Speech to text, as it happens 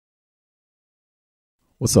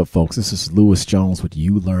What's up, folks? This is Lewis Jones with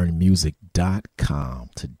YouLearnMusic.com.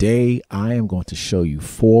 Today, I am going to show you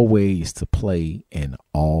 4 ways to play in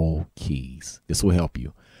all keys. This will help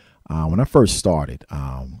you. When I first started,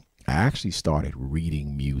 I actually started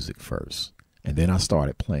reading music first, and then I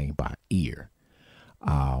started playing by ear.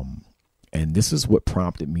 And this is what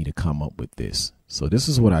prompted me to come up with this. So this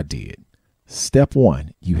is what I did. Step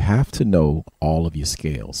 1, you have to know all of your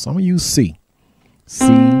scales. So I'm going to use C. C,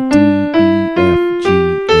 D, E, F, G,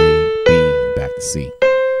 A, B, back to C.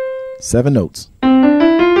 7 notes.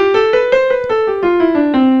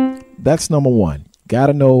 That's number 1. Got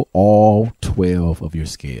to know all 12 of your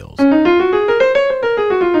scales.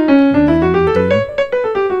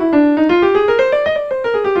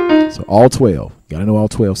 So all 12. Got to know all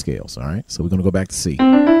 12 scales, all right? So we're going to go back to C.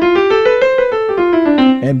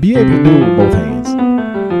 And be able to do it with both hands.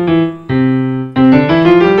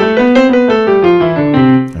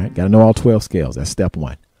 Got to know all 12 scales. That's step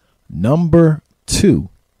 1. Number 2,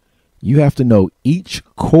 you have to know each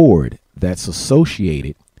chord that's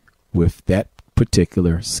associated with that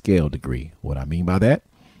particular scale degree. What I mean by that,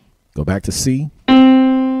 go back to C.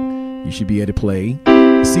 You should be able to play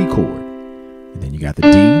the C chord. And then you got the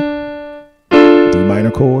D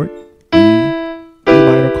minor chord, E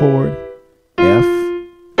minor chord, F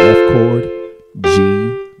chord, G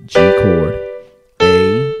chord,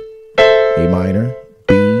 A minor,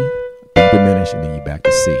 diminished, and then you back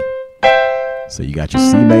to C. So you got your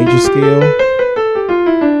C major scale,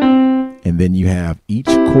 and then you have each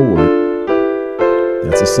chord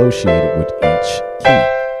that's associated with each key.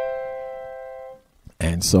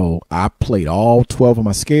 And so I played all 12 of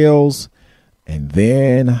my scales, and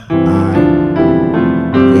then I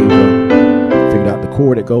figured out the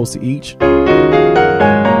chord that goes to each. You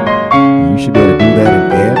should be able to do that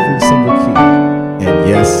in every single key. And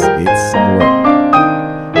yes, it's some work.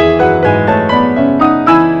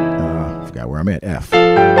 I'm at F.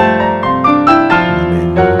 I'm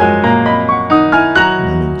in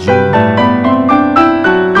G.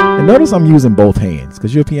 And notice I'm using both hands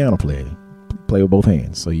because you're a piano player. Play with both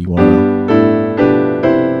hands. So you want to.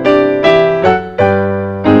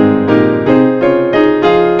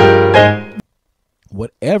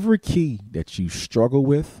 Whatever key that you struggle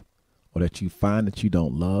with or that you find that you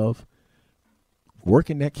don't love,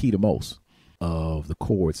 work in that key the most of the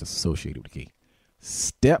chords that's associated with the key.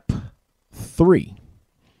 Step 3,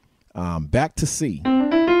 back to C.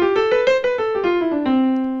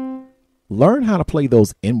 Learn how to play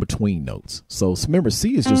those in-between notes. So remember,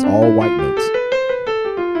 C is just all white notes.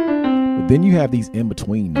 But then you have these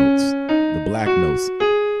in-between notes, the black notes.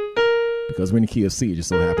 Because we're in the key of C, it just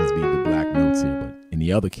so happens to be the black notes here. But in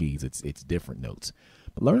the other keys, it's different notes.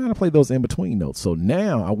 But learn how to play those in-between notes. So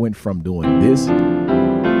now I went from doing this to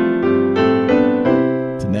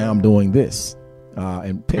now I'm doing this.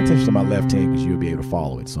 And pay attention to my left hand because you'll be able to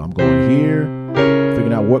follow it. So I'm going here,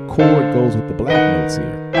 figuring out what chord goes with the black notes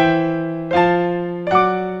here.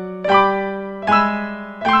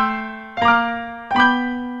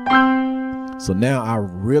 So now I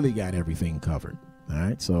really got everything covered. All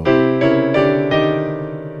right, so.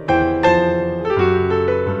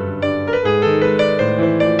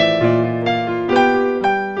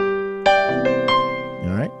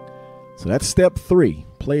 All right, so that's step 3.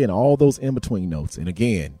 Playing all those in-between notes. And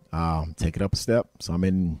again, take it up a step. So I'm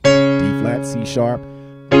in D flat, C sharp. You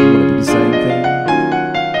want to do the same thing.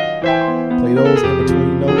 Play those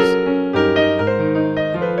in-between notes.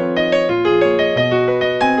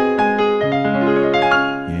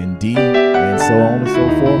 And D, and so on and so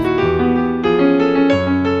forth.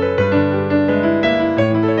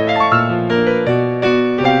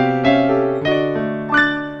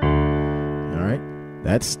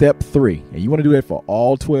 That's step 3. And you want to do that for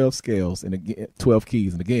all 12 scales and again, 12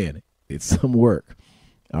 keys. And again, it's some work.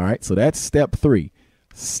 All right. So that's step 3.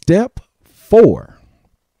 Step 4.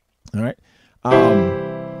 All right.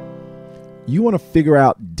 You want to figure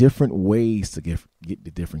out different ways to get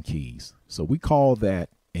the different keys. So we call that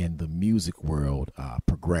in the music world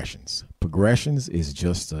progressions. Progressions is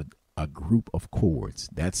just a group of chords.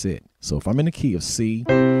 That's it. So if I'm in the key of C,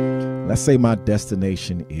 let's say my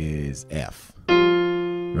destination is F.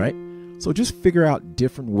 Right? So just figure out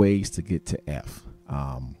different ways to get to F.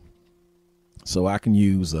 So I can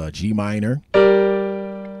use a G minor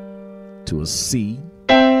to a C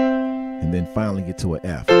and then finally get to an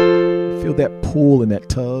F. Feel that pull and that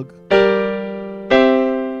tug.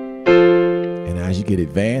 And as you get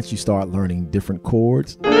advanced, you start learning different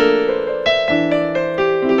chords. You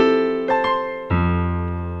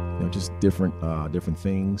know, just different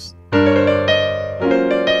things.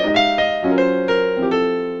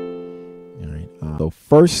 So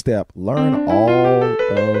first step, learn all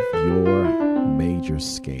of your major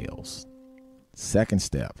scales. Second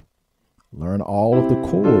step, learn all of the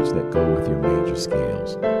chords that go with your major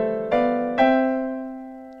scales.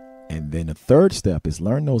 And then the third step is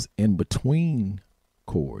learn those in-between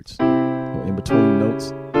chords, or in-between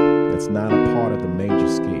notes that's not a part of the major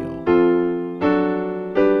scale.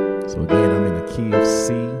 So again, I'm in the key of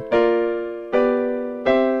C.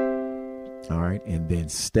 All right, and then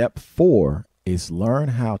step 4 is learn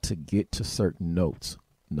how to get to certain notes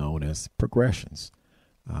known as progressions.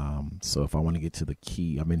 So if I want to get to the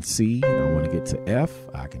key, I'm in C, and I want to get to F,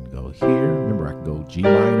 I can go here. Remember, I can go G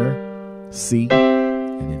minor, C,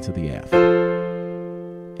 and into the F.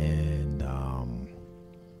 And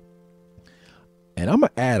I'm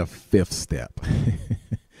going to add a fifth step.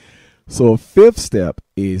 So a fifth step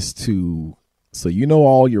is to, so you know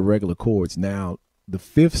all your regular chords. Now, the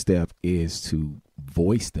fifth step is to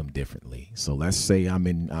voice them differently. So let's say I'm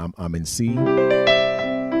in C, I'm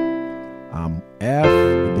F,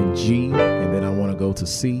 and then G, and then I want to go to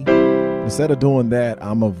C. Instead of doing that,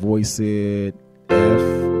 I'm going to voice it F,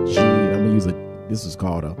 G, and I'm going to use this is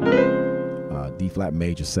called a D flat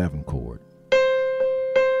major 7 chord.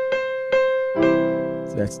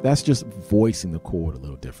 So that's just voicing the chord a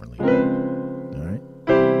little differently. All right.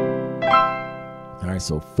 All right,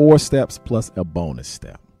 so 4 steps plus a bonus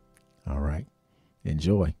step. All right.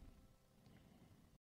 Enjoy.